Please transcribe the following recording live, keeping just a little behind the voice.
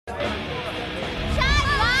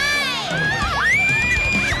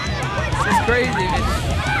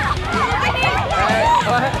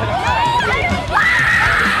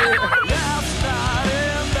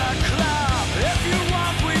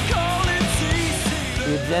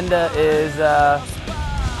agenda is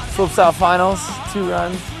slopestyle finals, 2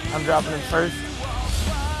 runs. I'm dropping in first.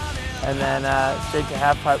 And then straight to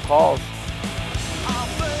half-pipe calls.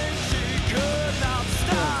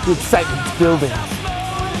 The excitement's building.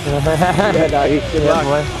 Yeah, doggy. Good luck.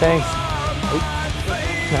 Boy. Thanks.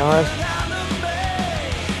 No worries.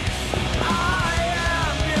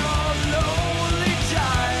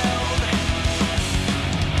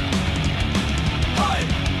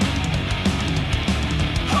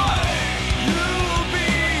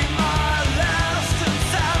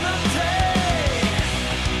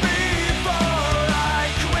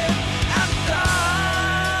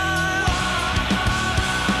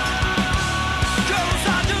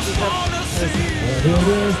 Here it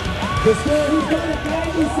is. The score who's got it,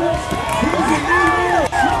 96.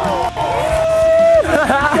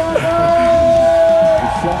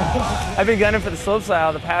 I've been gunning for the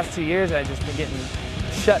slopestyle the past 2 years. I've just been getting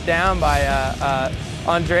shut down by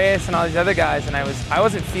Andreas and all these other guys, and I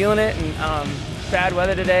wasn't feeling it. And bad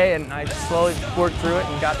weather today, and I slowly worked through it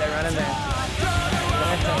and got that run in there.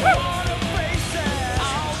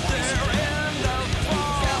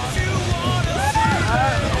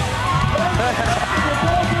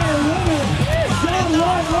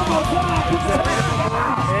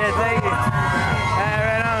 Yeah, thank you.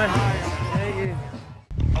 Right on. Thank you.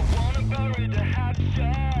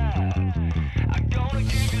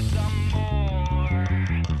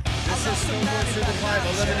 This is Snowboard Super 5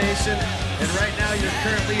 elimination, and right now your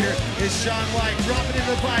current leader is Shaun White. Dropping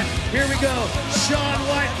into the pipe. Here we go. Shaun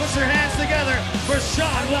White puts her hands together for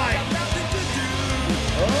Shaun White.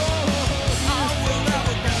 Oh.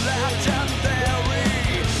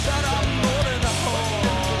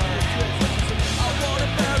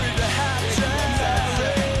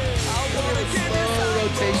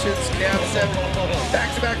 Cab 7,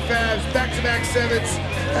 back-to-back fabs, back-to-back 7s,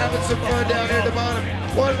 having some fun down here at the bottom.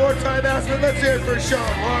 One more time, Aspen, let's hear it for Shaun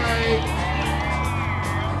White.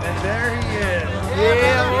 And there he is.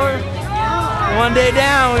 Yeah, boy. One day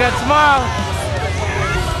down, we got tomorrow.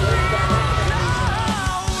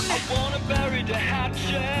 I wanna bury the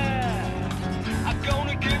hatchet. I'm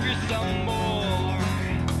gonna give you some more.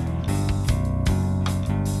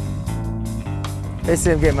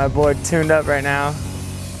 Basically, I'm getting my board tuned up right now.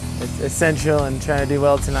 It's essential and trying to do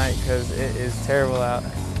well tonight because it is terrible out.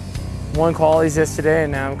 Won qualies yesterday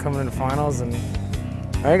and now I'm coming into finals, and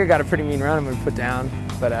I think I got a pretty mean run I'm gonna put down,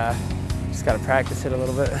 but just gotta practice it a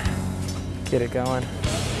little bit, get it going.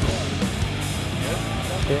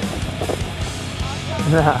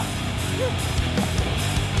 Yeah.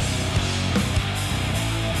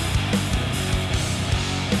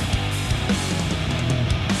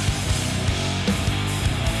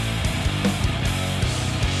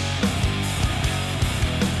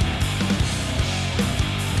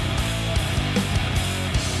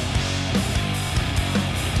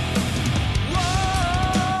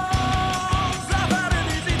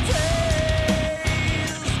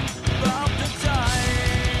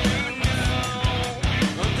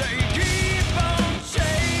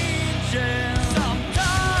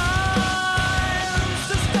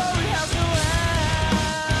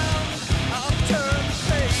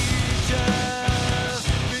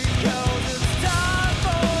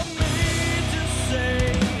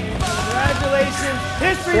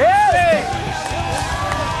 History! Yeah.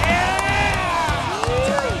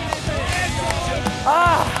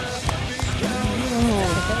 Ah!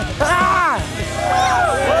 Ah!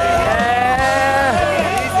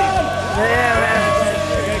 Yeah, man.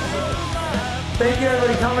 Thank you,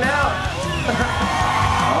 everybody, coming out.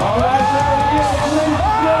 All right,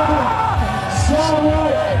 Shaun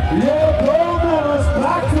White, your gold medals,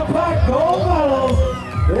 back-to-back gold medals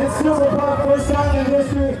in Super 5, first time in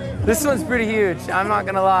history. This one's pretty huge. I'm not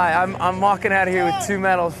gonna lie. I'm walking out of here with 2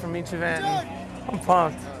 medals from each event. I'm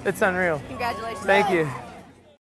pumped. It's unreal. Congratulations. Thank you.